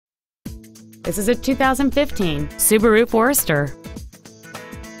This is a 2015 Subaru Forester.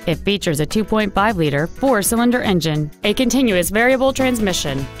 It features a 2.5-liter four-cylinder engine, a continuous variable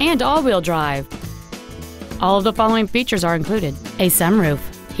transmission, and all-wheel drive. All of the following features are included: a sunroof,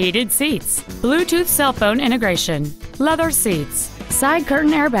 heated seats, Bluetooth cell phone integration, leather seats, side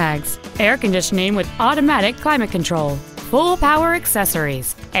curtain airbags, air conditioning with automatic climate control, full power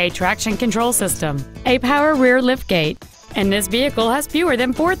accessories, a traction control system, a power rear liftgate, and this vehicle has fewer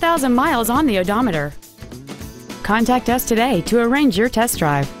than 4,000 miles on the odometer. Contact us today to arrange your test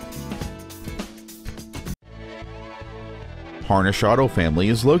drive. Harnish Auto Family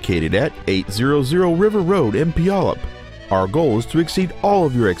is located at 800 River Road in Puyallup. Our goal is to exceed all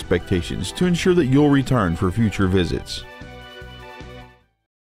of your expectations to ensure that you'll return for future visits.